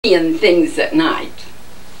Seeing things at night.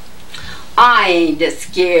 I ain't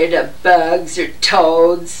scared of bugs or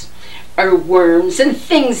toads or worms and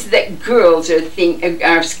things that girls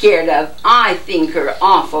are scared of. I think are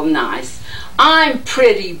awful nice. I'm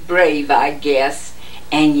pretty brave, I guess,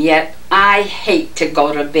 and yet I hate to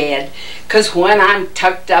go to bed, 'cause when I'm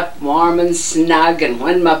tucked up warm and snug and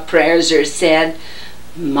when my prayers are said,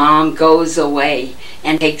 Mom goes away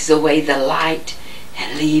and takes away the light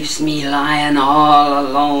and leaves me lying all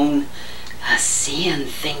alone, seeing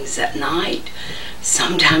things at night.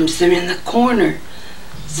 Sometimes they're in the corner,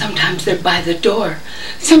 sometimes they're by the door,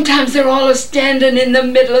 sometimes they're all standing in the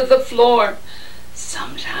middle of the floor,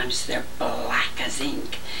 sometimes they're black as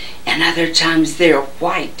ink, and other times they're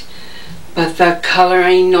white. But the color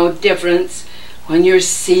ain't no difference when you're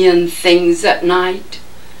seeing things at night.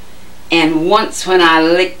 And once when I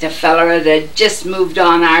licked a feller that had just moved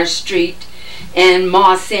on our street, and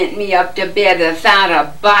Ma sent me up to bed without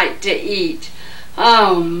a bite to eat.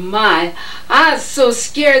 Oh my, I was so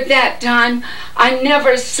scared that time I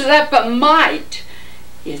never slept a mite.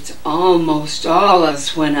 It's almost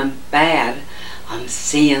allus when I'm bad, I'm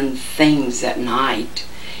seeing things at night.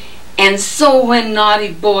 And so when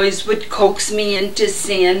naughty boys would coax me into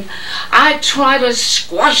sin, I try to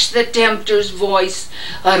squash the tempter's voice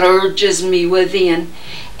that urges me within.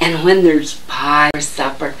 And when there's pie for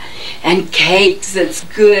supper and cakes that's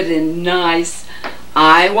good and nice,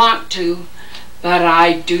 I want to, but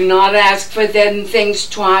I do not ask for them things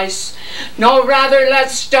twice. No, rather let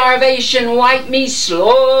starvation wipe me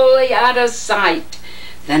slowly out of sight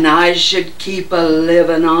than I should keep a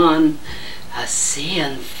living on,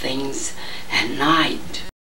 seeing things at night.